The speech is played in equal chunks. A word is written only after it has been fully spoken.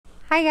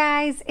Hi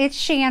guys,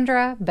 it's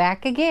Chandra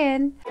back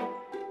again.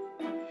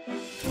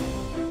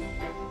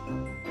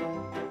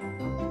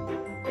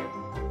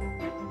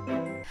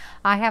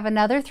 I have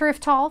another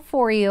thrift haul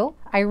for you.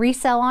 I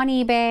resell on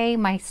eBay.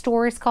 My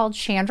store is called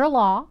Chandra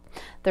Law,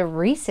 the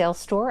resale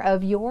store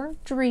of your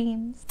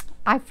dreams.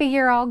 I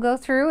figure I'll go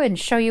through and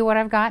show you what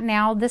I've got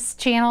now. This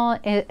channel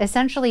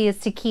essentially is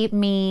to keep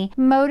me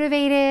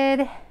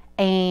motivated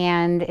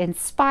and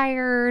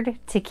inspired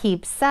to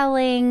keep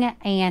selling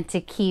and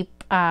to keep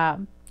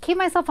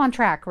myself on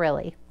track,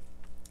 really.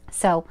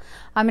 So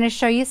I'm going to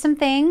show you some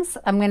things.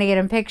 I'm going to get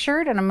them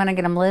pictured and I'm going to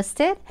get them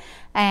listed.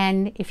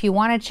 And if you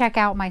want to check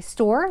out my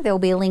store, there'll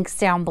be links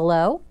down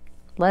below.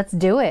 Let's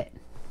do it.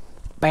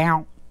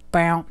 Bow,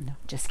 bow. No,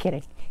 just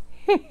kidding.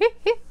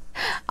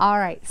 All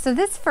right. So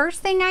this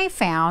first thing I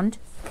found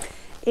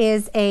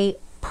is a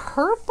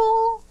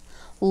purple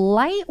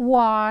light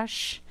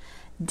wash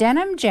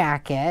denim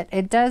jacket.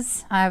 It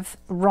does have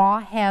raw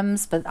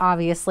hems, but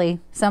obviously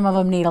some of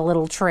them need a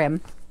little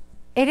trim.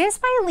 It is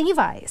by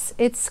Levi's.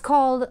 It's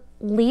called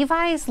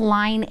Levi's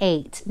Line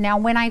 8. Now,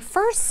 when I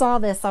first saw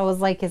this, I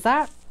was like, is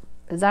that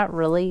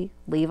really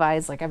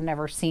Levi's? Like, I've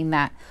never seen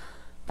that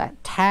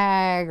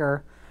tag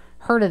or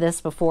heard of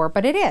this before,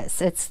 but it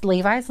is. It's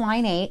Levi's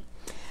Line 8.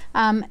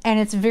 And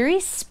it's very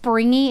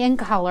springy in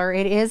color.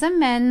 It is a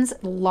men's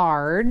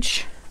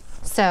large.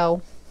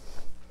 So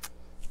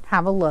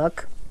have a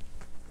look.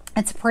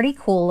 It's pretty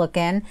cool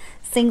looking.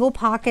 Single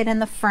pocket in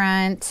the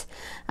front.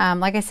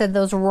 Like I said,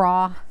 those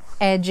raw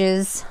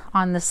edges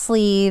on the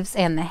sleeves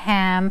and the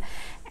hem,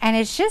 and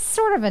it's just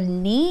sort of a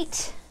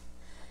neat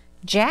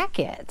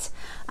jacket.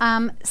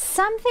 Some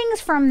things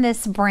from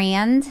this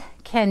brand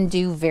can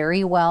do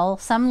very well.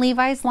 Some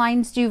Levi's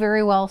lines do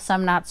very well,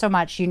 some not so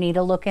much. You need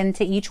to look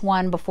into each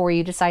one before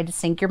you decide to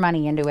sink your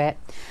money into it.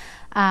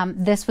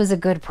 This was a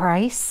good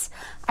price.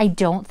 I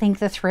don't think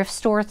the thrift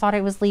store thought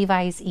it was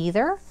Levi's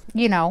either.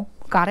 You know,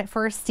 got it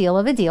for a steal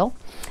of a deal.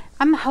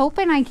 I'm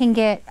hoping I can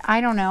get,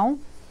 I don't know,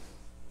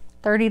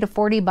 30 to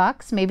 40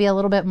 bucks, maybe a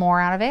little bit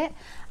more out of it.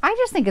 I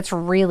just think it's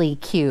really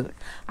cute.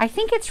 I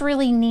think it's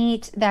really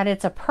neat that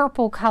it's a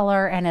purple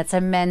color and it's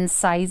a men's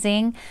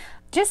sizing.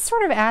 Just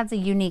sort of adds a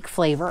unique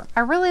flavor.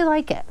 I really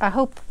like it. I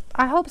hope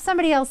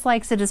somebody else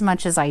likes it as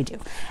much as I do.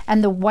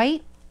 And the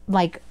white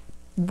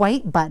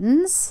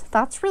buttons,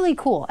 that's really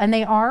cool. And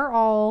they are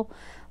all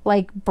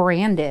like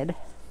branded.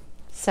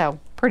 So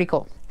pretty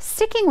cool.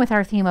 Sticking with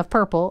our theme of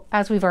purple,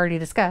 as we've already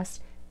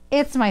discussed,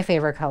 it's my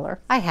favorite color.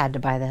 I had to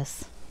buy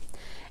this.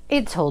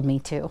 It told me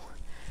to.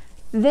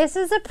 This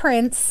is a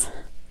Prince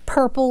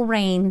Purple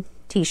Rain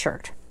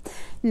t-shirt.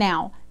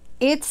 Now,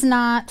 it's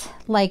not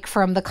like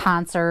from the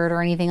concert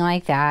or anything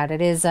like that. It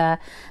is a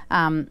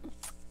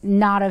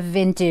not a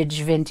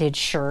vintage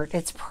shirt.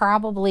 It's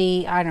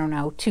probably, I don't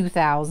know,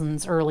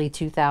 2000s, early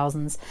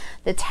 2000s.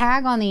 The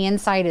tag on the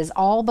inside is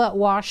all but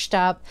washed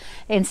up.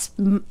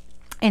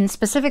 In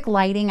specific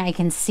lighting, I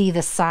can see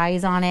the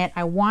size on it.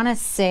 I want to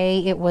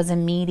say it was a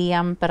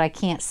medium, but I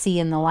can't see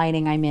in the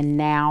lighting I'm in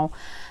now.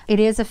 It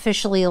is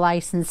officially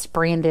licensed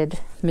branded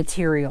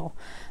material.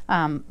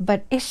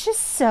 But it's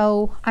just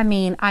so, I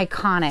mean,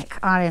 iconic,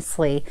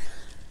 honestly.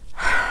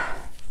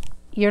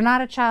 You're not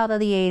a child of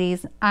the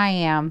 80s. I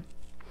am.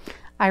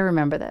 I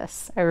remember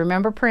this. I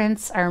remember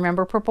Prince. I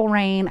remember Purple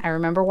Rain. I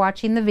remember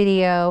watching the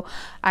video.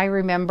 I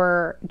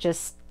remember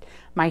just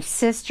my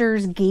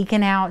sisters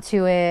geeking out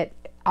to it.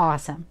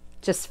 Awesome.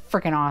 Just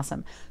freaking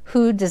awesome.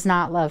 Who does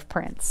not love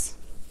Prince?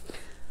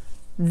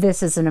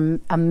 This is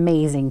an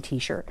amazing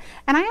t-shirt.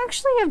 And I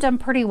actually have done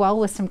pretty well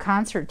with some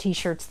concert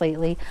t-shirts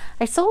lately.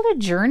 I sold a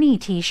Journey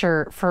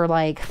t-shirt for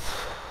like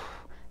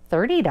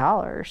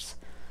 $30.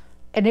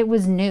 And it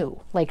was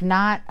new. Like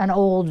not an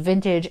old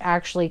vintage,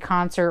 actually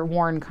concert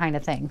worn kind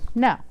of thing.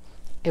 No.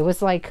 It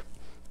was like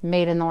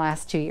made in the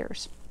last 2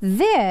 years.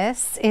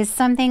 This is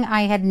something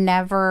I had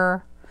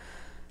never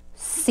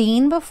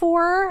seen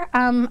before.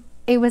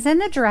 It was in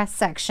the dress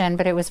section,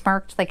 but it was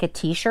marked like a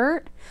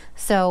t-shirt.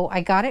 So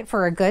I got it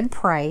for a good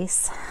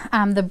price.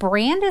 The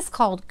brand is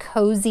called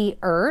Cozy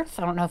Earth.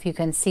 I don't know if you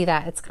can see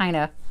that. It's kind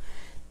of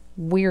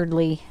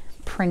weirdly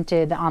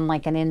printed on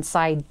like an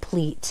inside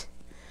pleat.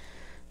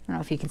 I don't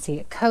know if you can see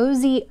it.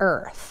 Cozy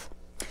Earth.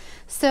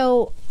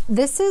 So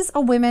this is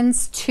a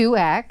women's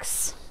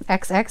 2X,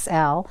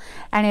 XXL,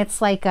 and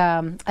it's like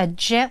a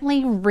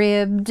gently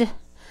ribbed,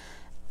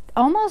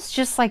 almost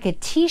just like a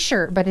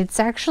t-shirt, but it's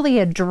actually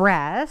a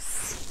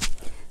dress.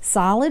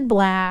 Solid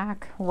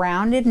black,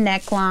 rounded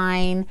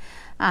neckline,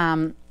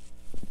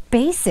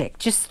 basic,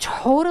 just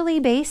totally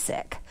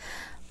basic.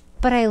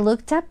 But I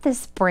looked up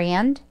this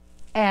brand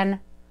and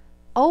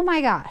oh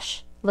my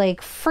gosh,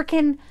 like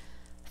freaking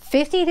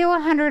 $50 to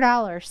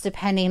 $100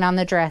 depending on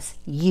the dress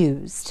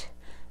used.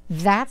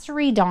 That's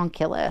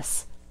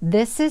redonkulous.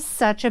 This is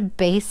such a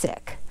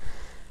basic.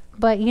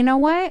 But you know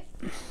what?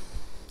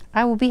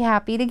 I will be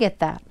happy to get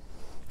that.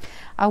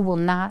 I will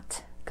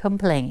not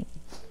complain.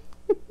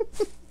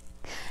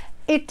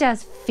 It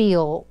does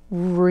feel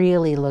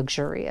really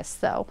luxurious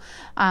though.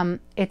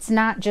 It's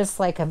not just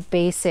like a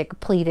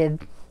basic pleated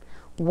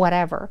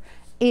whatever.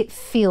 it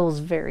feels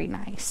very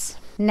nice.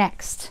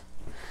 Next,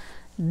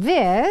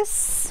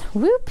 this,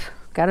 whoop,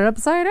 got it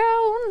upside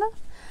down.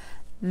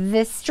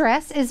 This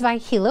dress is by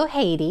Hilo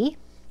Hattie,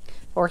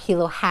 or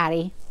Hilo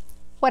Hattie,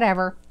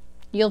 whatever,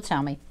 you'll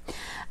tell me.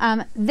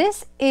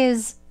 This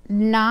is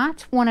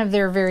not one of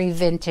their very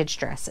vintage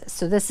dresses.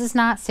 So this is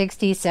not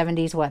 60s,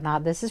 70s,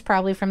 whatnot. This is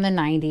probably from the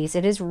 90s.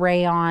 It is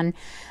rayon.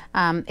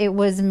 It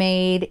was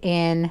made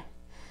in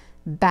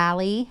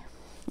Bali,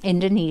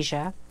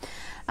 Indonesia.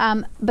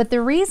 But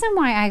the reason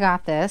why I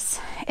got this,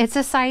 it's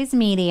a size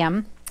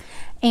medium,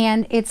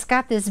 and it's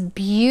got this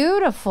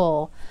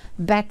beautiful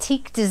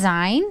batik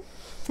design.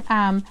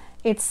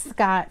 It's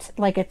got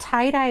like a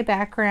tie-dye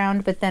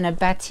background, but then a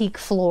batik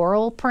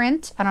floral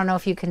print. I don't know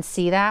if you can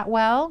see that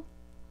well.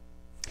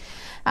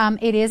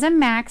 It is a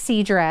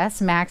maxi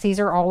dress. Maxis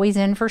are always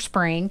in for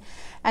spring.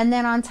 And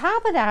then on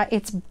top of that,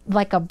 it's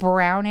like a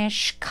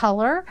brownish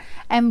color.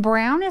 And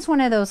brown is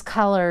one of those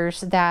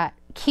colors that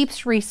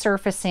keeps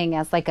resurfacing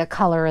as like a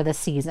color of the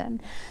season.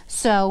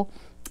 So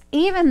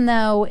even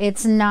though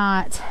it's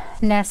not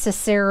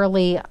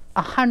necessarily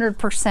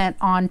 100%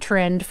 on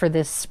trend for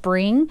this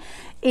spring,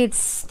 it's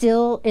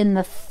still in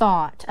the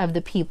thought of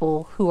the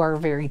people who are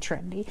very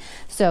trendy.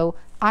 So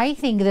I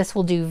think this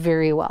will do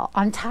very well.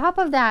 On top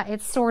of that,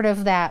 it's sort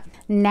of that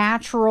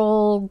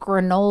natural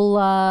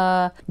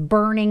granola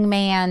Burning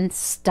Man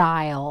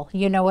style.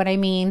 You know what I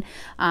mean?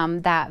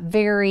 That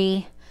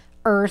very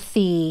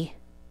earthy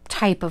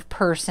type of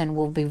person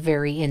will be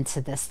very into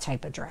this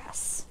type of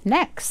dress.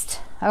 Next,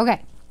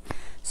 okay.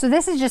 So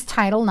this is just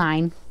Title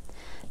IX.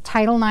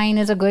 Title IX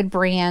is a good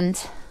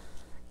brand.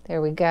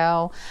 There we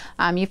go.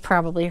 You've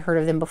probably heard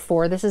of them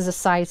before. This is a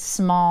size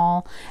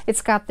small.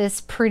 It's got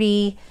this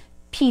pretty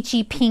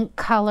peachy pink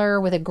color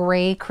with a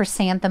gray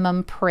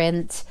chrysanthemum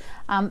print.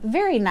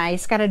 Very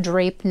nice. Got a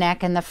drape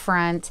neck in the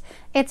front.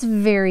 It's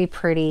very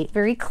pretty,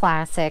 very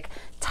classic.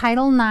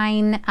 Title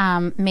IX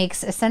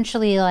makes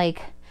essentially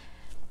like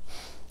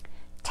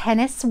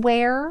tennis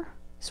wear,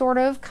 sort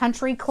of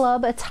country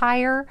club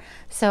attire.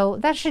 So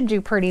that should do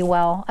pretty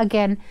well.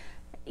 Again,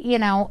 you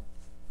know,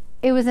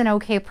 it was an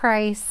okay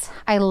price.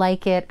 I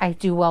like it. I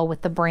do well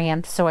with the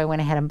brand, so I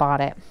went ahead and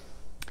bought it.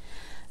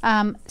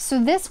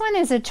 So this one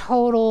is a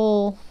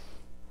total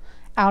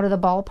out of the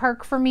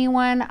ballpark for me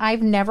one.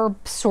 I've never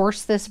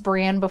sourced this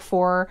brand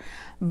before,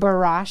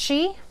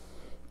 Barashi.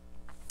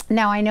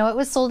 Now I know it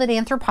was sold at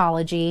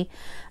Anthropologie,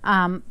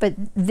 but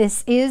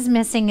this is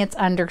missing its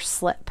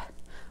underslip,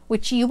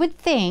 which you would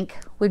think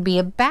would be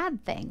a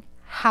bad thing.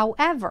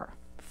 However,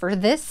 for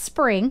this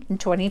spring in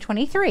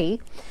 2023,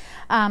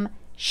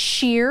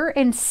 sheer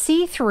and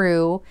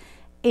see-through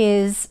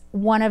is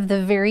one of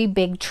the very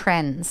big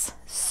trends.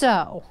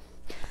 So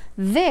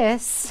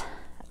this,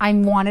 I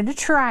wanted to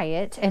try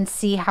it and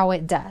see how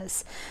it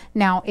does.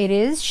 Now it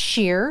is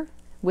sheer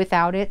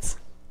without its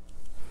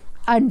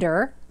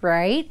under,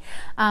 right?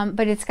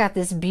 But it's got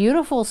this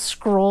beautiful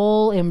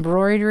scroll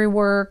embroidery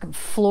work,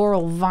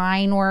 floral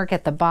vine work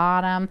at the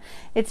bottom.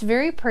 It's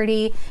very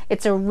pretty.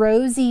 It's a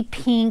rosy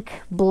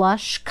pink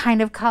blush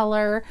kind of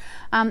color.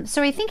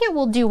 So I think it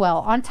will do well.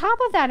 On top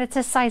of that, it's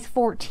a size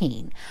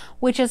 14,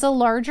 which is a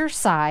larger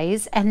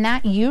size, and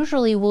that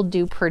usually will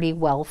do pretty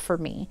well for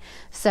me.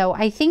 So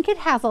I think it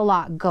has a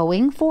lot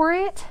going for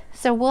it.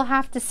 So we'll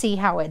have to see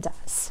how it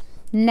does.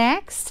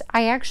 Next,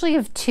 I actually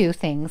have two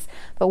things,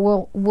 but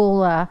we'll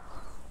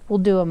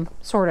do them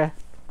sort of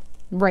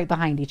right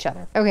behind each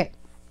other. Okay,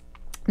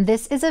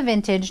 this is a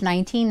vintage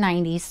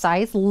 1990s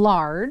size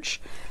large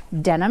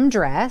denim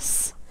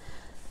dress.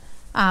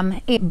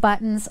 It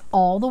buttons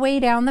all the way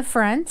down the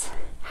front,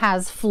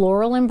 has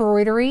floral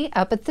embroidery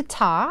up at the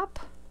top.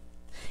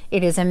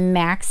 It is a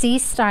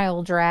maxi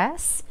style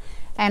dress,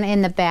 and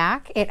in the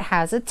back it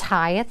has a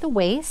tie at the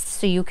waist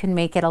so you can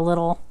make it a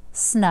little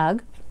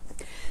snug.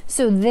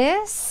 So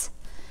this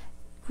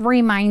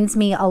reminds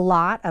me a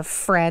lot of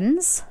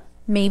Friends,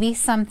 maybe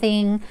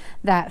something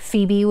that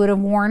Phoebe would have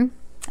worn.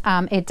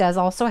 It does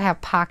also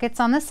have pockets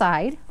on the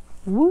side.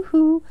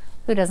 Woohoo!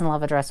 Who doesn't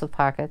love a dress with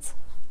pockets?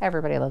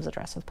 Everybody loves a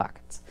dress with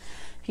pockets.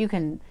 If you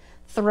can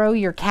throw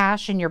your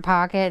cash in your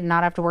pocket and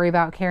not have to worry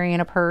about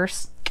carrying a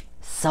purse,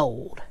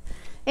 sold.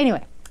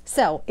 Anyway,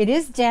 so it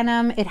is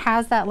denim. It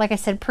has that, like I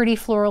said, pretty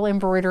floral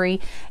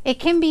embroidery. It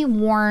can be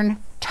worn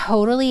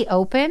totally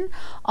open,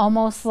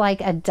 almost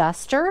like a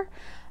duster,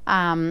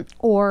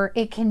 or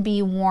it can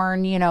be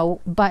worn, you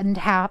know,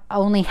 buttoned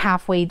only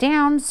halfway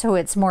down, so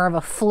it's more of a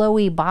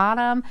flowy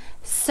bottom.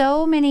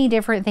 So many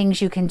different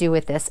things you can do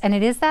with this, and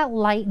it is that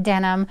light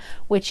denim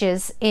which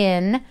is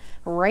in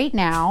right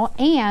now,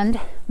 and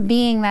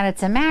being that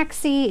it's a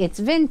maxi, it's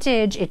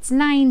vintage, it's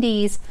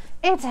 90s,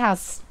 it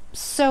has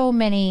so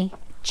many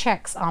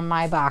checks on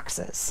my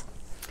boxes.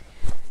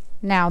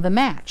 Now the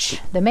match,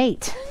 the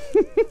mate.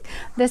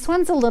 This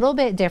one's a little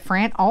bit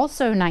different,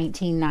 also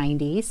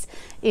 1990s.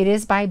 It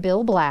is by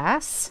Bill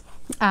Blass.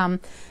 It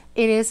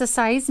is a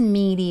size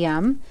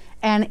medium,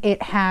 and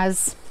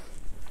it's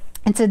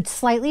a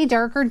slightly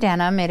darker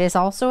denim. It is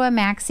also a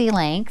maxi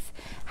length,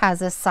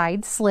 has a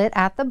side slit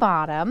at the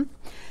bottom,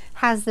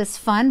 has this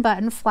fun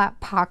button flap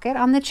pocket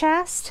on the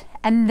chest,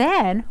 and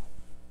then,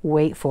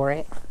 wait for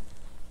it,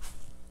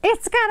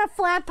 it's got a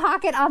flat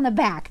pocket on the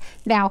back.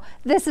 Now,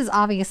 this is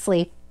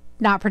obviously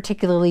not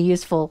particularly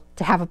useful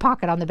to have a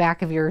pocket on the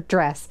back of your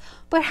dress,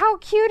 but how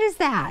cute is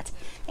that?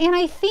 And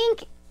I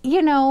think,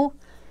 you know,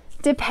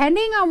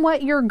 depending on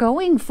what you're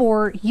going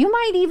for, you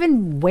might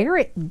even wear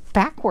it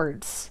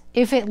backwards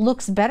if it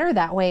looks better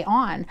that way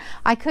on.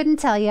 I couldn't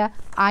tell you,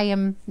 I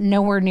am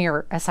nowhere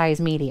near a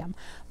size medium,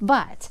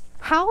 but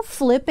how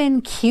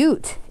flippin'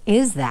 cute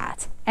is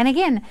that? And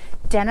again,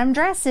 denim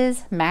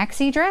dresses,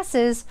 maxi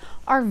dresses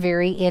are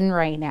very in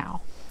right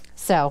now.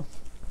 So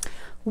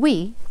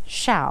we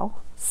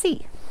shall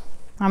see.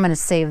 I'm gonna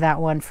save that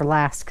one for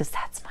last because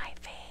that's my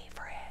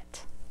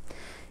favorite.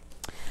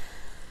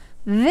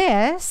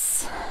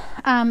 This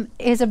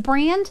is a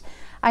brand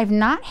I've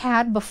not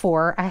had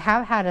before. I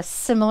have had a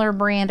similar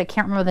brand. I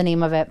can't remember the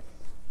name of it,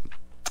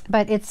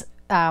 but it's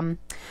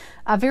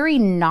a very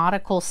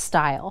nautical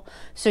style.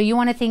 So you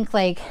want to think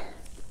like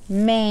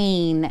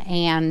Maine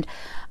and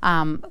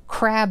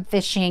crab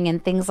fishing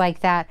and things like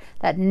that.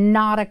 That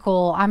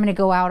nautical, I'm going to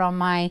go out on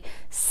my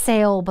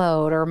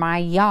sailboat or my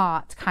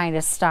yacht kind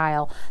of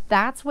style.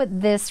 That's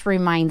what this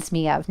reminds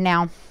me of.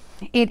 Now,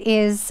 it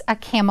is a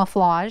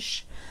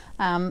camouflage,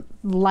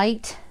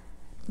 light,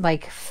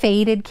 like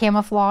faded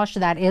camouflage.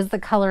 That is the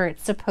color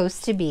it's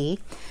supposed to be.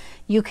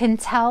 You can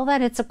tell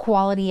that it's a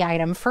quality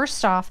item.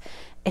 First off,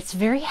 it's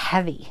very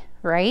heavy,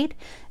 right?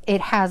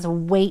 It has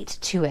weight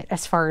to it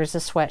as far as a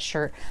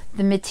sweatshirt.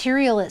 The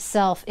material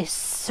itself is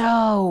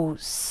so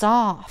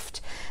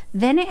soft.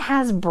 Then it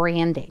has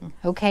branding,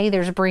 okay?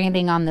 There's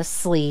branding on the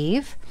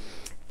sleeve.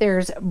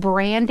 There's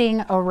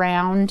branding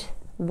around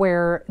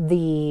where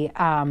the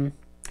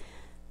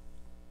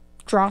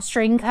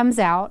drawstring comes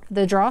out.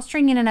 The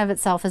drawstring in and of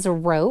itself is a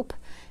rope,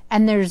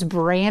 and there's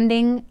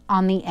branding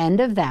on the end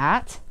of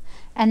that.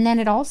 And then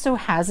it also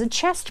has a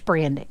chest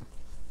branding.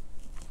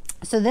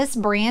 So this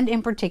brand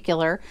in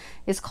particular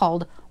is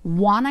called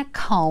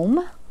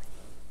Wanacomb.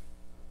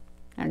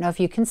 I don't know if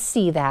you can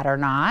see that or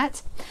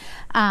not.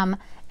 And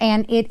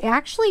it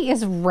actually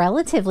is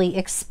relatively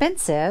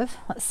expensive.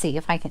 Let's see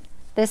if I can,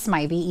 this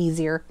might be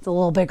easier. It's a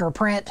little bigger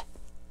print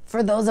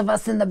for those of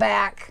us in the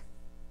back.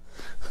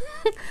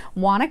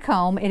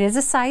 Wanacomb, it is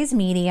a size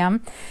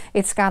medium.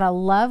 It's got a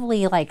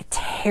lovely like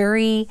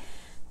terry,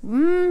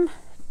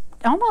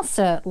 almost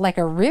like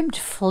a ribbed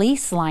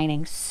fleece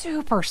lining,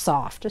 super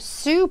soft,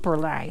 super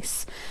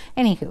nice.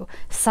 Anywho,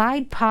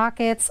 side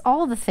pockets,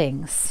 all the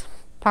things.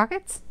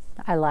 Pockets?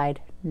 I lied,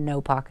 no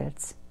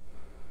pockets.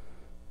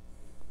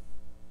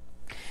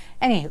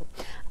 Anywho,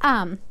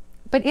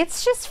 but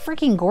it's just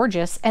freaking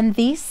gorgeous, and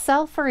these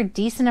sell for a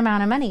decent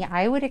amount of money.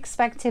 I would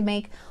expect to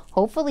make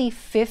hopefully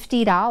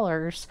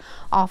 $50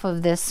 off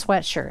of this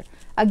sweatshirt.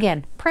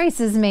 Again,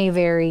 prices may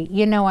vary.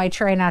 You know, I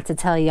try not to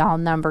tell y'all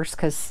numbers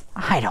because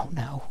I don't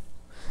know.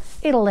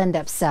 It'll end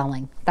up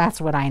selling.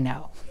 That's what I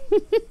know.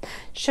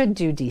 Should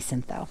do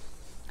decent though.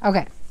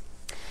 Okay.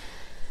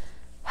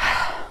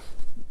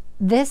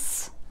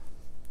 This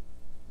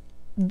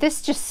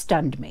just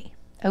stunned me.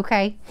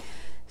 Okay.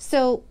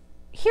 So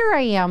here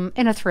I am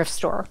in a thrift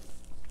store,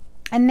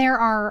 and there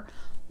are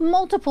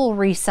multiple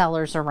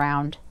resellers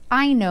around.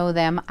 I know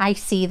them. I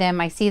see them.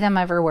 I see them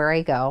everywhere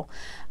I go.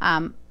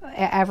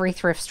 Every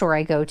thrift store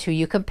I go to,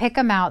 you can pick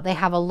them out. They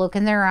have a look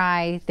in their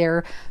eye.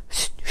 They're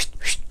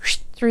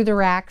through the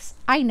racks.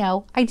 I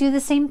know, I do the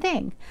same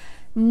thing.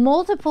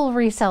 Multiple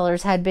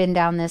resellers had been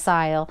down this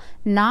aisle.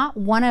 Not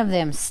one of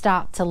them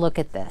stopped to look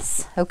at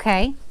this,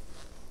 okay?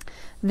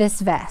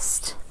 This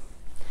vest.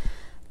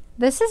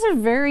 This is a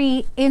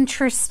very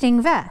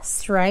interesting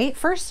vest, right?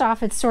 First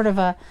off, it's sort of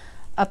a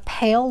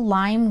pale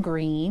lime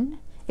green.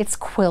 It's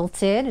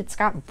quilted. It's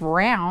got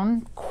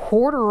brown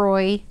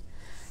corduroy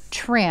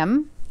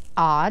trim.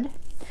 Odd.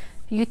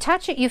 You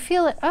touch it, you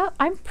feel it. Oh,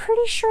 I'm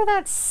pretty sure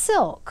that's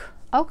silk.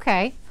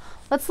 Okay.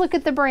 Let's look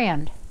at the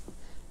brand.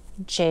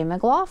 J.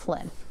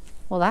 McLaughlin.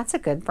 Well, that's a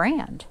good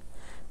brand.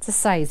 It's a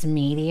size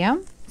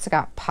medium. It's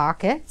got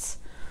pockets.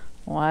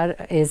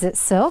 What is it,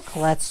 silk?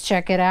 Let's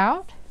check it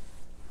out.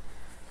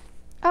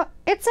 Oh,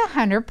 it's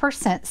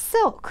 100%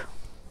 silk.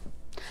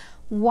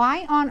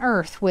 Why on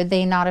earth would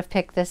they not have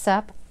picked this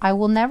up? I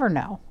will never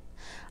know.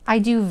 I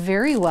do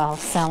very well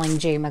selling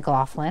J.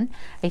 McLaughlin.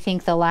 I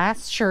think the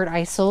last shirt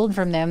I sold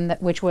from them,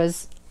 which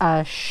was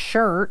a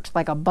shirt,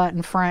 like a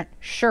button front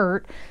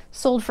shirt,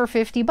 sold for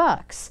 50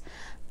 bucks.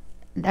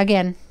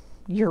 Again,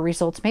 your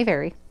results may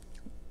vary.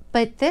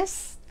 But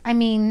this, I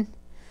mean,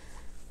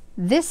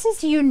 this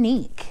is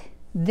unique.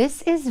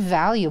 This is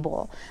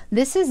valuable.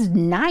 This is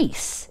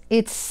nice.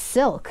 It's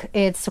silk.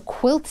 It's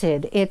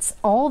quilted. It's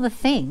all the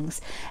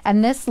things.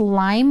 And this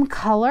lime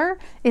color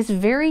is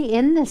very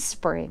in this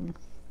spring.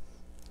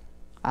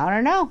 I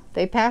don't know.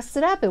 They passed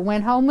it up. It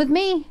went home with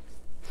me.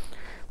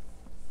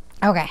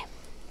 Okay.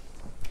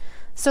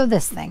 So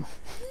this thing.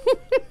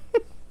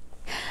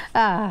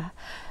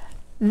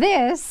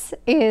 This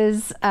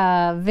is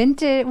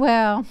vintage,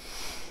 well,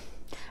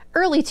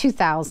 early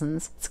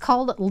 2000s. It's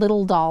called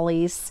Little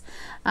Dollies.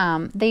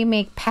 They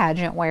make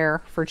pageant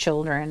wear for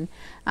children.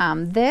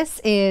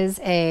 This is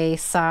a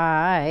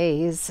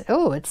size,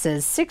 oh, it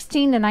says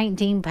 16 to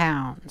 19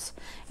 pounds.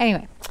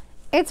 Anyway,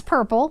 it's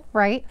purple,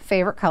 right?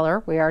 Favorite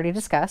color, we already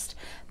discussed.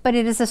 But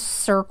it is a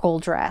circle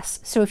dress.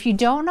 So if you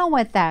don't know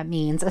what that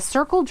means, a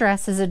circle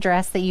dress is a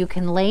dress that you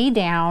can lay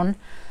down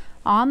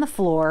on the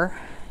floor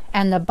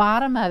and the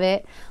bottom of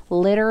it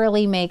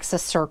literally makes a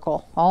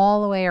circle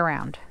all the way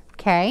around,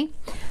 okay?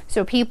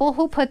 So people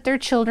who put their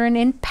children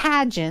in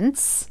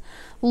pageants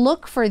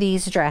look for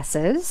these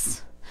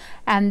dresses,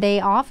 and they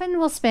often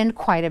will spend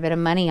quite a bit of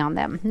money on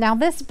them. Now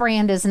this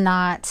brand is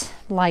not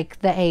like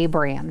the A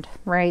brand,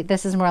 right?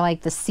 This is more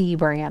like the C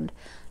brand.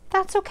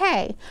 That's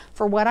okay.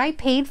 For what I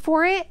paid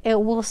for it, it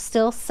will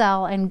still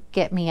sell and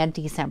get me a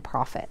decent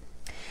profit.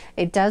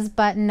 It does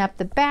button up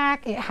the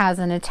back, it has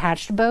an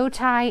attached bow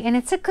tie, and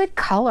it's a good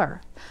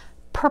color.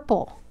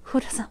 Purple. Who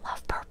doesn't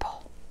love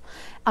purple?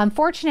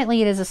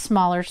 Unfortunately, it is a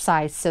smaller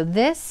size, so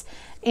this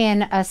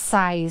in a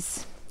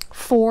size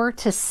 4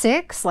 to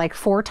 6, like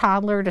 4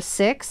 toddler to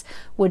 6,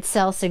 would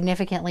sell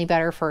significantly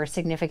better for a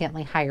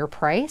significantly higher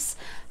price.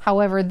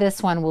 However,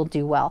 this one will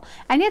do well.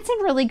 And it's in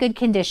really good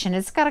condition.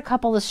 It's got a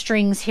couple of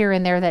strings here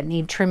and there that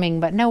need trimming,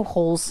 but no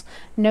holes,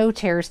 no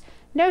tears,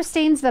 no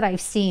stains that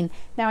I've seen.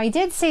 Now, I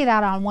did say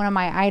that on one of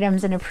my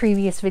items in a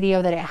previous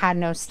video that it had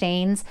no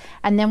stains.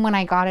 And then when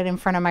I got it in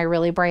front of my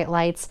really bright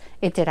lights,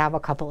 it did have a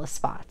couple of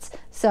spots.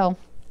 So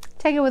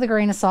take it with a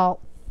grain of salt.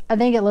 I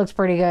think it looks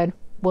pretty good.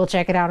 We'll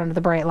check it out under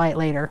the bright light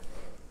later.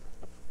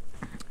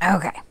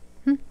 Okay.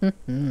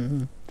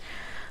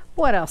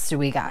 What else do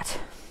we got?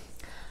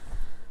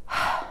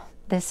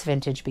 This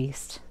vintage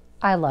beast.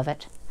 I love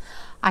it.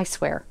 I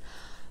swear.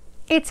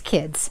 It's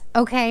kids,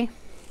 okay?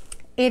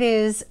 It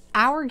is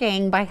Our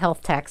Gang by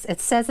Health Techs. It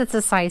says it's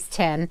a size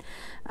 10.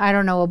 I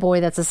don't know a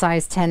boy that's a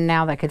size 10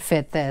 now that could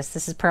fit this.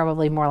 This is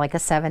probably more like a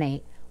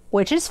 7-8,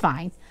 which is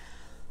fine.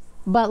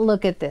 But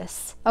look at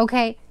this,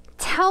 okay?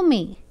 Tell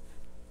me,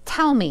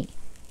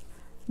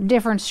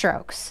 different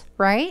strokes,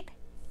 right?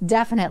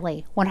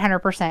 Definitely,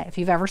 100%. If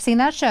you've ever seen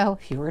that show,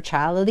 if you were a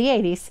child of the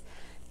 80s,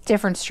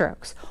 different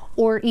strokes.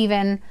 Or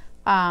even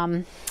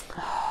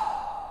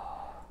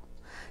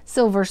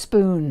silver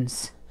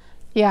spoons.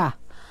 Yeah,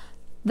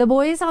 the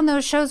boys on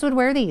those shows would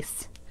wear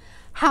these.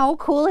 How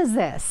cool is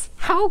this?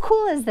 How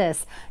cool is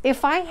this?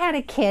 If I had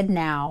a kid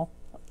now,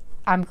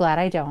 I'm glad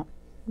I don't.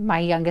 My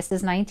youngest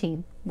is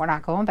 19. We're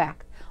not going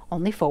back,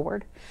 only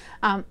forward.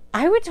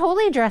 I would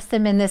totally dress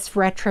them in this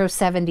retro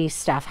 70s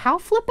stuff. How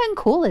flippin'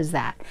 cool is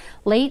that?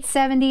 Late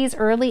 70s,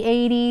 early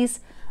 80s.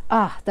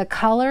 The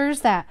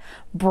colors, that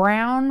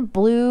brown,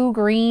 blue,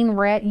 green,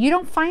 red, you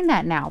don't find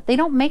that now. They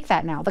don't make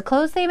that now. The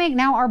clothes they make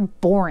now are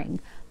boring.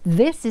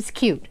 This is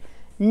cute.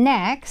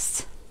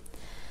 Next,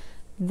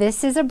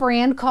 this is a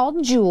brand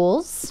called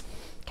Jules.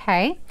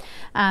 Okay.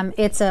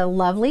 It's a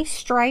lovely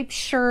striped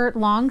shirt,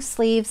 long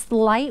sleeves,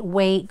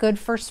 lightweight, good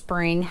for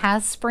spring,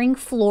 has spring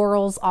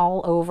florals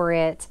all over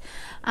it.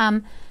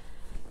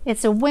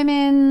 It's a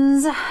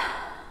women's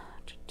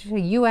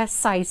US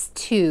size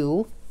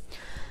 2.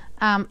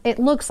 It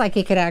looks like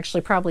it could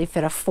actually probably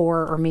fit a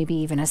 4 or maybe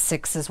even a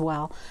 6 as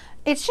well.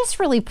 It's just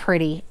really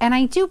pretty, and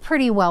I do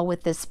pretty well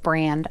with this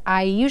brand.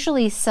 I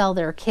usually sell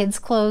their kids'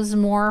 clothes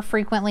more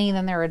frequently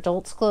than their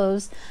adults'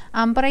 clothes,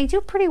 but I do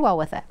pretty well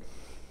with it.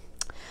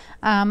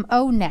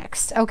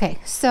 Next. Okay,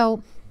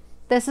 so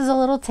this is a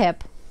little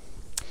tip.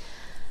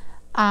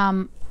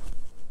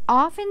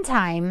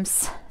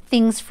 Oftentimes,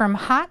 things from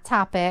Hot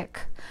Topic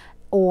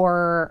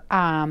or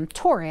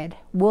Torrid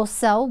will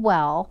sell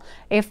well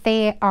if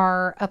they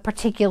are a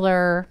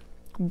particular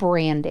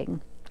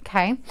branding.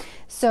 Okay,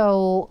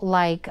 so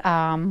like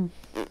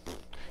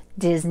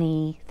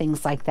Disney,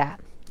 things like that.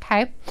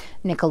 Okay,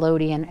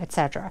 Nickelodeon,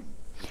 etc.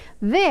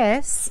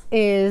 This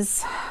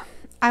is,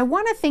 I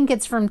want to think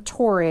it's from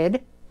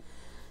Torrid,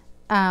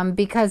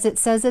 because it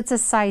says it's a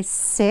size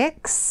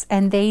 6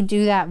 and they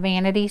do that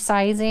vanity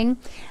sizing,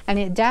 and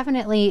it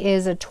definitely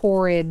is a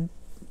Torrid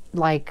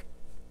like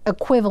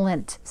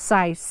equivalent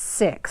size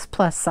 6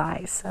 plus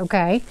size.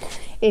 Okay,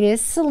 it is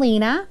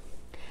Selena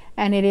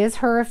and it is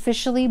her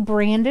officially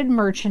branded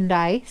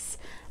merchandise,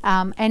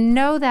 and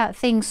know that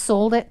things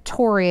sold at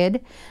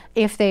Torrid,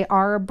 if they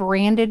are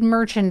branded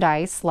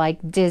merchandise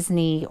like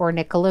Disney or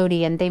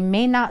Nickelodeon, they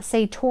may not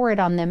say Torrid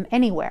on them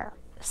anywhere.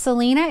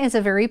 Selena is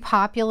a very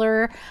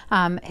popular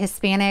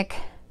Hispanic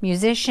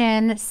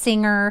musician,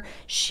 singer.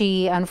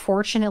 She,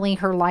 unfortunately,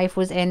 her life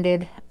was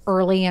ended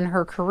early in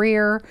her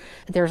career.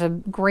 There's a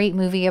great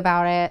movie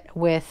about it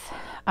with,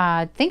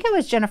 I think it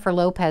was Jennifer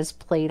Lopez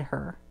played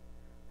her.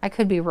 I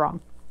could be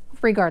wrong.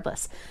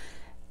 Regardless,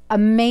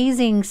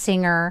 amazing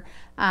singer,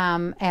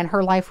 and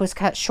her life was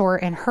cut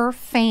short, and her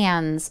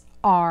fans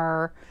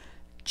are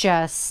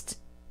just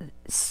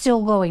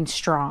still going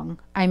strong.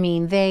 I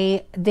mean,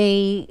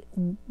 they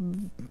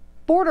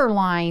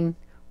borderline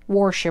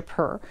worship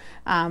her.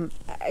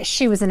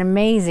 She was an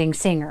amazing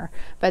singer,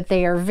 but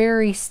they are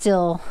very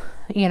still,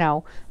 you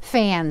know,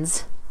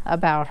 fans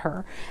about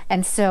her.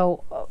 And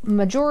so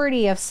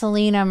majority of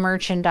Selena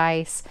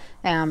merchandise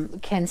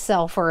can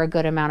sell for a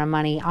good amount of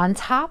money. On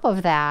top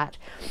of that,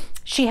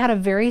 she had a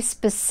very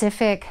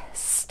specific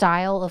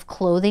style of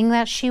clothing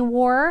that she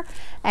wore.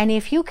 And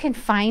if you can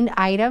find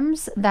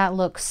items that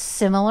look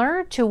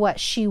similar to what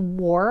she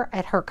wore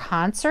at her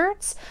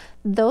concerts,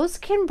 those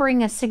can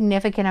bring a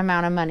significant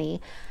amount of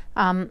money.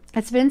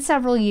 It's been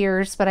several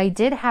years, but I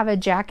did have a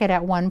jacket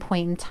at one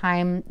point in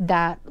time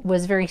that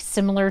was very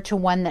similar to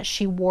one that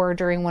she wore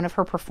during one of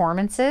her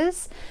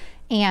performances.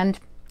 And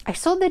I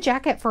sold the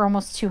jacket for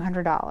almost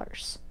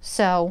 $200.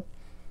 So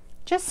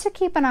just to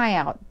keep an eye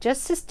out,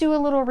 just to do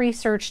a little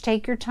research,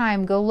 take your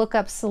time, go look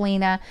up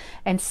Selena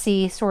and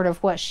see sort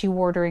of what she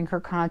wore during her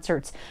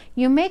concerts.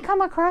 You may come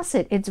across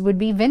it. It would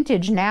be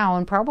vintage now,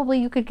 and probably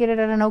you could get it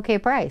at an okay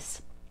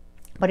price.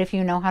 But if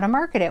you know how to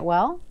market it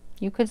well,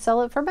 you could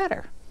sell it for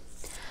better.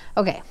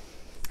 Okay,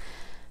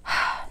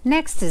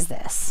 next is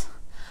this.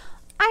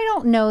 I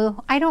don't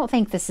know, I don't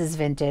think this is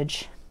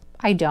vintage.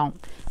 I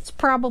don't. It's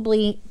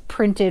probably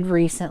printed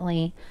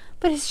recently,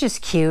 but it's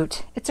just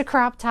cute. It's a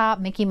crop top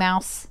Mickey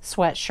Mouse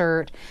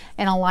sweatshirt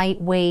and a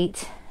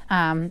lightweight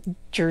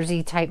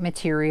jersey type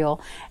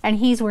material. And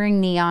he's wearing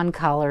neon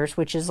colors,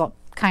 which is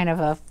kind of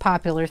a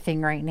popular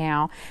thing right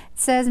now. It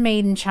says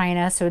made in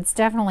China, so it's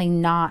definitely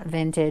not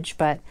vintage,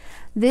 but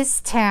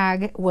this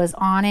tag was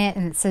on it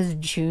and it says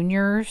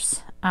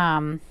Juniors,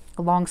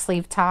 long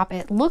sleeve top.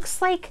 It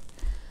looks like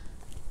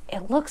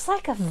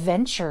a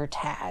Venture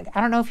tag. I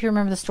don't know if you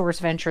remember the stores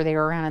Venture. They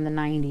were around in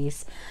the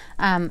 90s.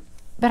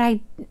 But I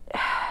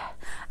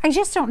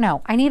just don't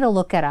know. I need to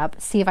look it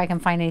up, see if I can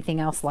find anything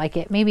else like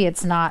it. Maybe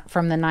it's not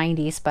from the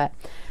 90s, but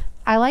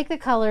I like the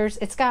colors.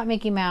 It's got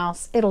Mickey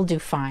Mouse. It'll do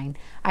fine.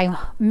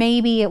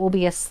 Maybe it will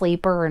be a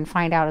sleeper and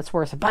find out it's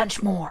worth a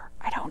bunch more.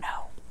 I don't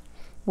know.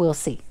 We'll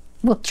see.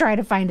 We'll try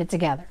to find it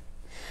together.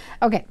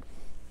 Okay.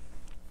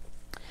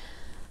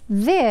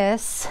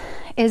 This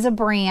is a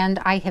brand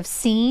I have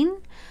seen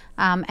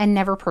and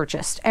never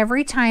purchased.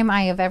 Every time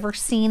I have ever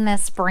seen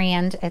this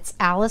brand, it's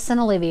Alice and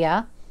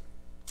Olivia.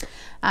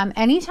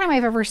 Anytime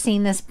I've ever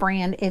seen this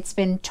brand, it's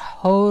been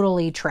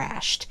totally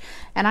trashed.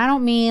 And I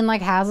don't mean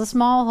like has a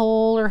small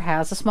hole or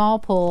has a small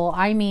pull.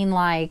 I mean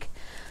like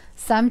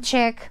some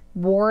chick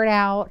wore it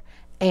out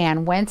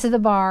and went to the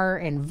bar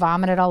and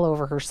vomited all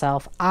over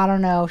herself. I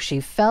don't know. She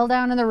fell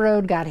down in the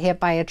road, got hit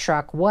by a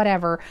truck,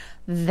 whatever.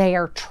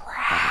 They're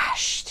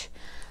trashed.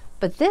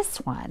 But this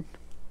one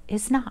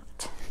is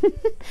not.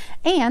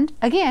 And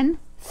again,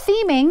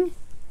 theming,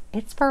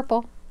 it's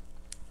purple.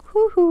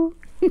 Woohoo.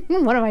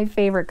 One of my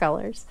favorite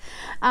colors.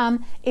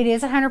 It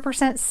is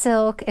 100%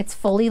 silk. It's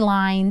fully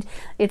lined.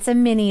 It's a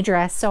mini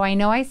dress. So I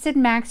know I said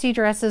maxi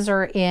dresses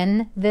are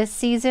in this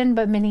season,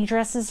 but mini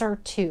dresses are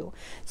too.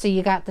 So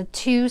you got the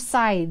two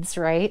sides,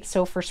 right?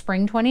 So for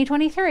spring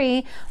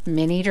 2023,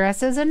 mini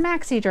dresses and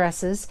maxi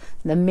dresses.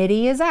 The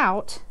midi is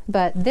out,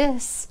 but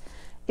this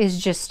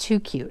is just too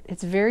cute.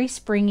 It's very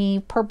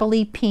springy,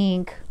 purpley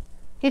pink.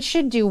 It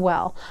should do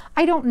well.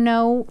 I don't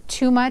know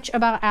too much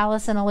about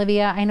Alice and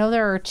Olivia. I know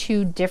there are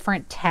two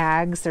different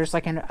tags. There's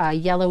like a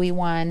yellowy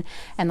one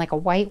and like a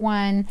white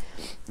one.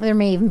 There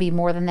may even be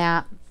more than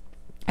that.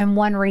 And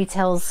one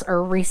retails or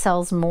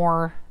resells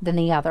more than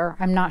the other.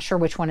 I'm not sure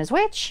which one is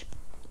which.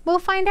 We'll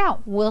find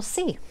out. We'll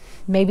see.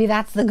 Maybe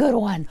that's the good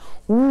one.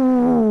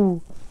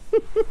 Ooh.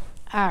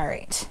 All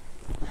right.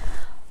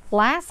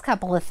 Last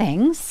couple of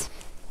things.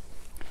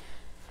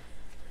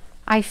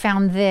 I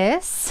found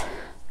this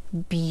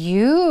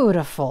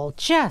beautiful,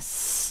 just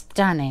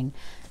stunning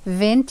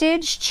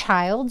vintage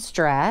child's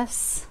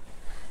dress.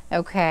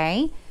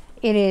 Okay,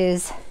 it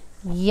is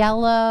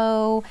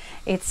yellow.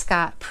 It's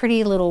got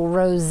pretty little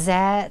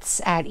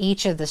rosettes at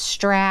each of the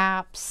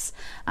straps.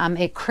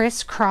 It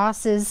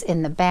crisscrosses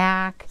in the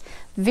back.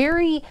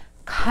 Very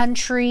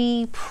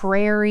country,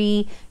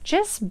 prairie,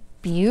 just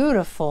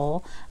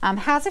beautiful.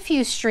 Has a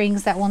few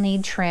strings that will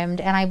need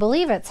trimmed, and I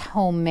believe it's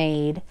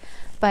homemade,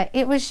 but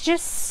it was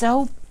just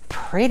so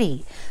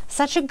pretty.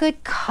 Such a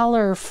good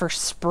color for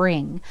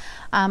spring.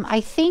 I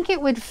think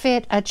it would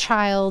fit a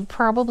child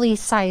probably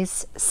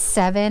size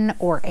 7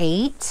 or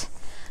 8,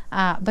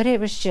 but it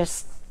was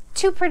just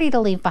too pretty to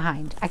leave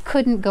behind. I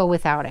couldn't go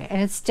without it.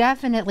 And it's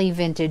definitely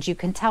vintage. You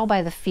can tell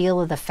by the feel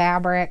of the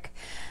fabric,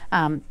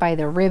 by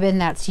the ribbon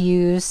that's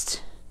used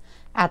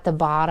at the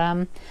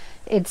bottom.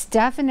 It's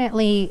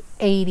definitely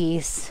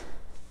 80s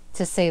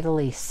to say the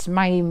least.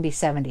 Might even be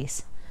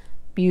 70s.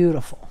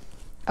 Beautiful.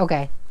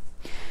 Okay.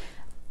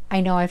 I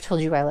know I've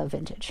told you I love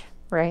vintage,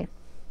 right?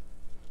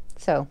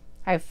 So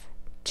I've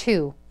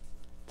two.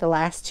 The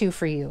last two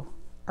for you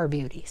are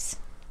beauties.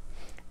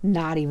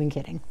 Not even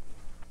kidding.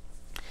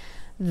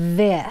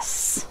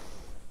 This.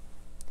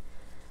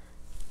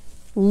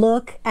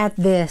 Look at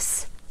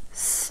this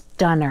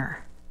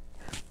stunner.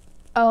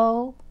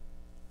 Oh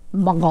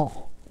my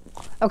God.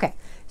 Okay,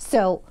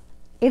 so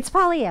it's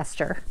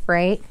polyester,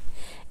 right?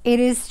 It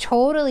is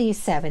totally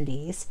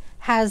 70s.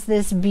 Has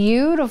this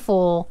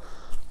beautiful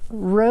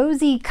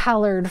rosy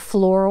colored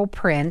floral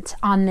print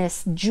on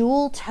this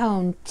jewel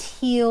tone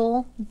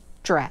teal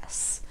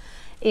dress.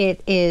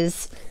 It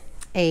is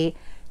a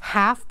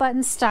half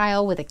button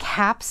style with a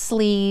cap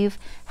sleeve,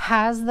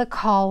 has the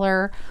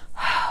collar.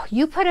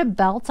 You put a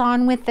belt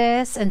on with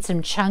this and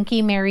some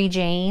chunky Mary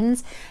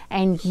Janes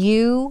and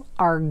you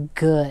are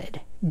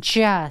good.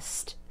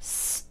 Just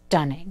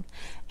stunning.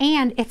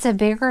 And it's a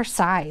bigger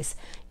size.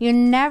 You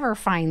never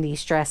find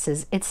these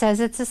dresses. It says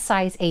it's a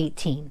size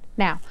 18.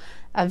 Now,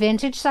 a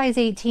vintage size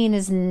 18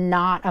 is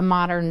not a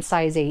modern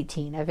size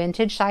 18. A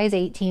vintage size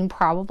 18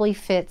 probably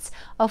fits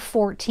a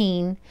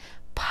 14,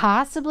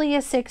 possibly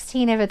a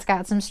 16 if it's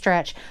got some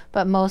stretch,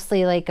 but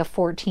mostly like a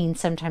 14,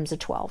 sometimes a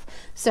 12.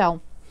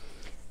 So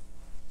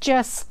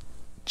just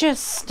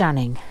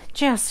stunning,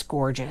 just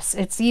gorgeous.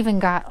 It's even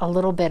got a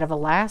little bit of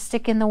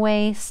elastic in the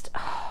waist.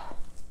 Oh,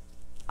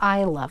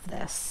 I love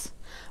this.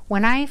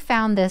 When I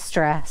found this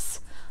dress,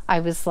 I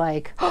was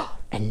like, oh,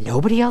 and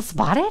nobody else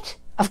bought it?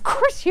 Of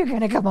course you're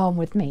gonna come home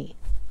with me.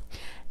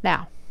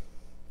 Now,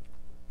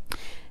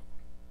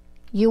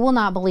 you will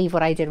not believe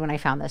what I did when I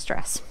found this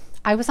dress.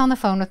 I was on the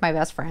phone with my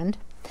best friend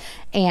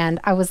and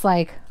I was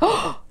like,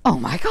 oh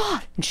my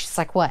God. And she's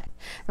like, what?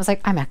 I was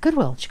like, I'm at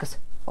Goodwill. She goes,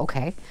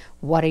 okay,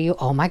 what are you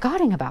oh my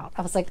godding about?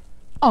 I was like,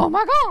 oh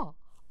my God,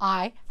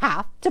 I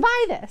have to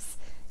buy this.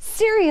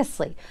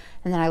 Seriously.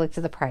 And then I looked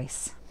at the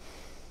price.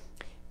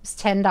 It was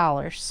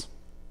 $10.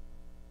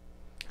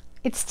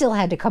 It still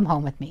had to come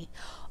home with me.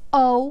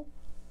 Oh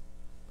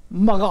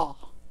my God.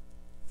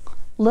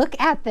 Look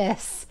at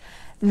this.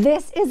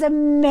 This is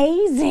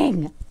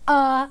amazing.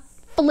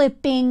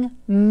 Flipping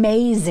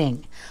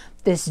amazing.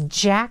 This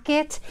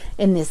jacket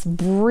in this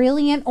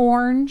brilliant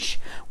orange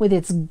with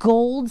its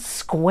gold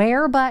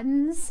square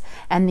buttons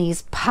and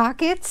these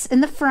pockets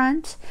in the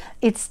front.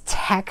 It's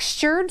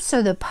textured,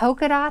 so the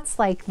polka dots,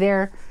 like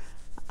they're,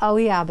 oh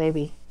yeah,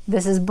 baby.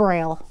 This is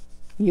Braille.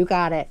 You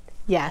got it.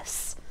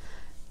 Yes.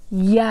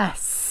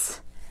 Yes.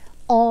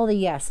 All the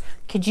yes.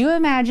 Could you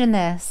imagine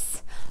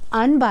this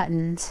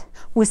unbuttoned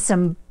with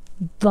some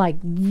like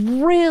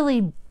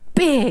really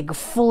big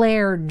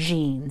flared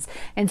jeans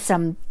and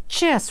some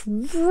just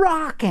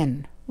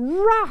rockin'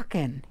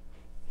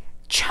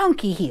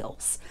 chunky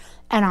heels,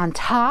 and on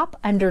top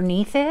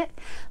underneath it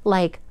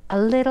like a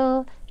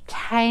little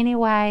tiny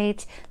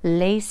white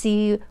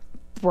lacy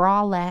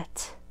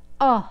bralette.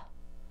 Oh,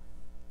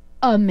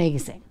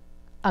 amazing.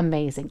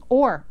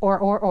 Or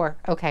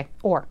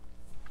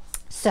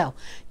so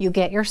you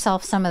get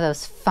yourself some of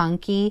those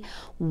funky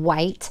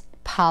white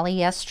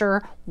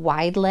polyester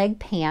wide leg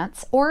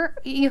pants, or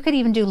you could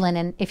even do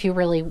linen if you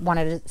really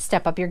wanted to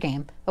step up your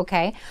game,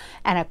 okay?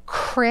 And a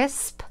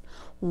crisp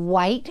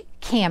white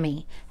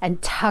cami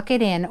and tuck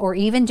it in, or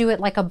even do it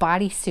like a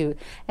bodysuit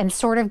and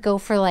sort of go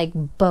for like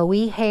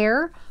bowie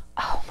hair.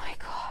 Oh my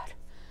God,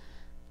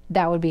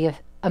 that would be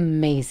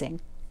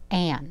amazing.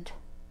 And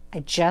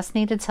I just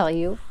need to tell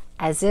you,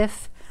 as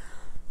if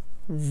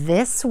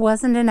this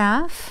wasn't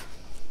enough,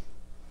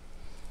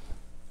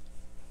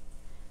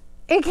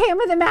 it came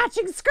with a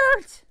matching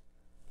skirt.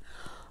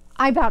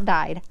 I about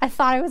died. I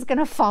thought I was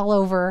gonna fall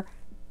over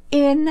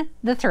in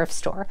the thrift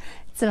store.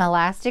 It's an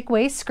elastic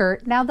waist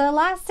skirt. Now the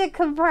elastic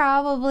could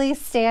probably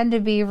stand to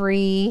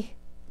be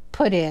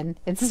put in.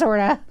 It's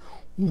sort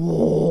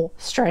of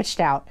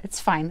stretched out. It's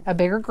fine. A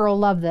bigger girl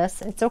loved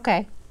this. It's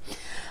okay.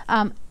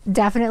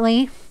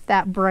 Definitely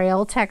that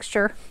braille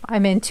texture.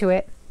 I'm into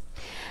it.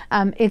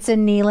 It's a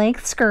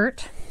knee-length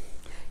skirt.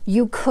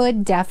 You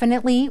could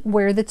definitely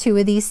wear the two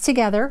of these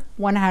together,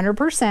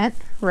 100%,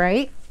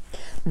 right?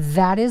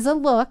 That is a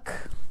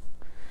look.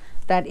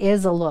 That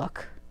is a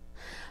look.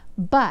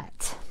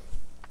 But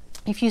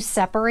if you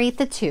separate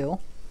the two,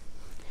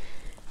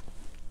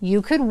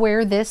 you could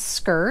wear this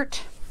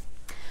skirt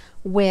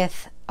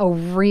with a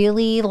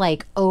really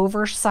like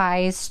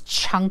oversized,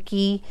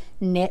 chunky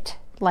knit,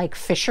 like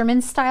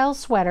fisherman style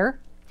sweater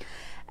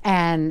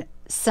and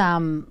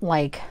some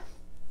like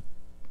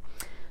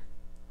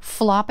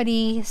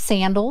floppity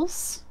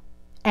sandals,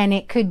 and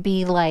it could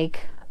be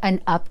like an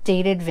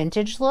updated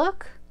vintage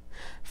look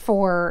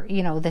for,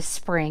 you know, the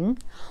spring.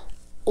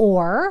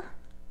 Or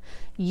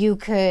you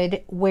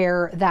could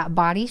wear that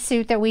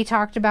bodysuit that we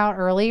talked about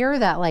earlier,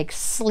 that like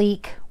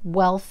sleek,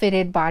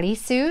 well-fitted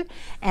bodysuit,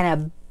 and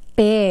a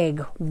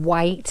big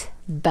white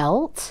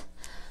belt.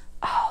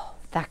 Oh,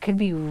 that could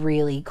be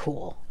really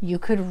cool. You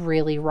could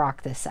really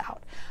rock this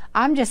out.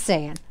 I'm just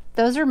saying,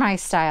 those are my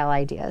style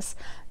ideas.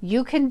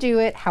 You can do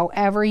it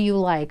however you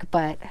like,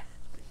 but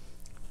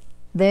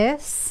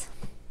this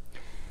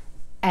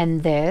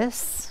and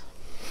this,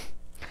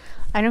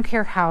 I don't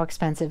care how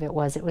expensive it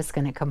was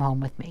going to come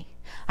home with me.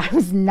 I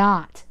was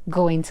not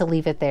going to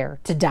leave it there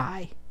to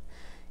die.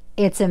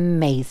 It's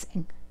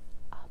amazing.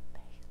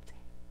 Amazing.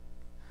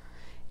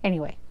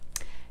 Anyway,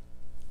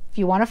 if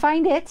you want to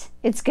find it,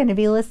 it's going to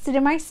be listed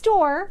in my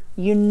store.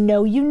 You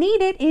know you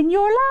need it in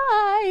your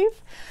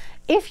life.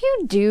 If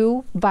you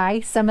do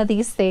buy some of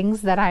these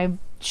things that I'm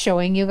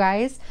showing you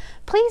guys,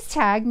 please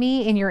tag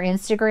me in your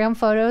Instagram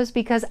photos,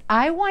 because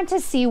I want to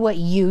see what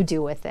you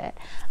do with it.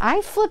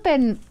 I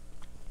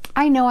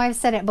I know I've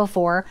said it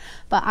before,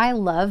 but I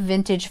love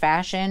vintage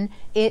fashion.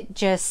 It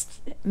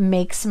just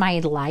makes my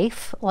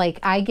life. Like,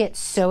 I get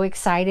so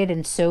excited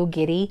and so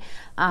giddy.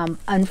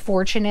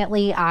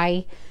 Unfortunately,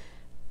 I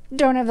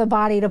don't have the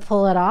body to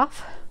pull it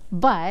off,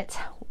 but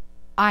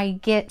I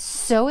get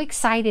so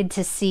excited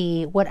to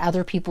see what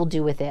other people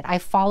do with it. I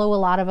follow a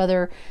lot of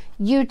other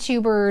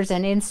YouTubers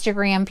and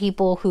Instagram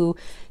people who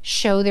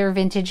show their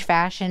vintage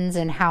fashions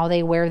and how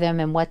they wear them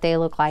and what they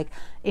look like.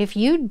 If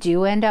you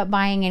do end up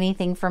buying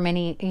anything from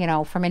any,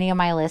 from any of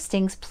my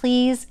listings,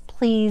 please,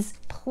 please,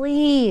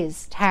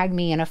 please tag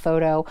me in a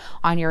photo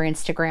on your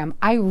Instagram.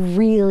 I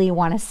really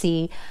want to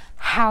see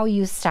how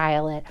you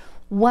style it,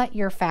 what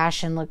your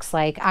fashion looks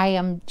like. I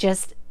am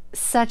just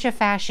such a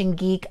fashion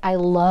geek. I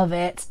love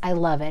it. I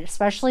love it,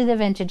 especially the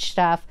vintage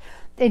stuff.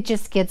 It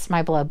just gets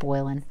my blood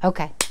boiling.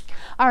 Okay.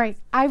 All right.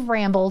 I've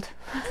rambled.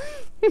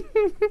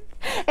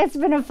 It's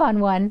been a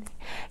fun one.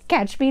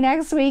 Catch me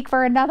next week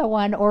for another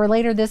one, or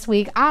later this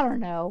week. I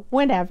don't know,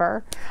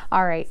 whenever.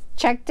 All right.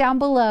 Check down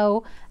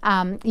below.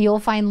 You'll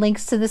find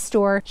links to the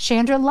store,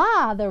 Chandra,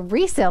 the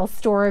resale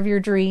store of your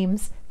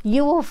dreams.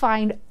 You will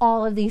find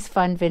all of these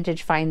fun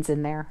vintage finds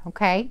in there.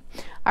 Okay.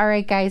 All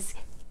right, guys.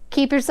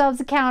 Keep yourselves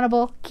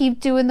accountable. Keep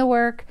doing the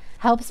work.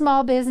 Help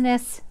small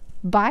business.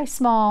 Buy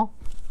small.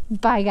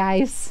 Bye,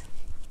 guys.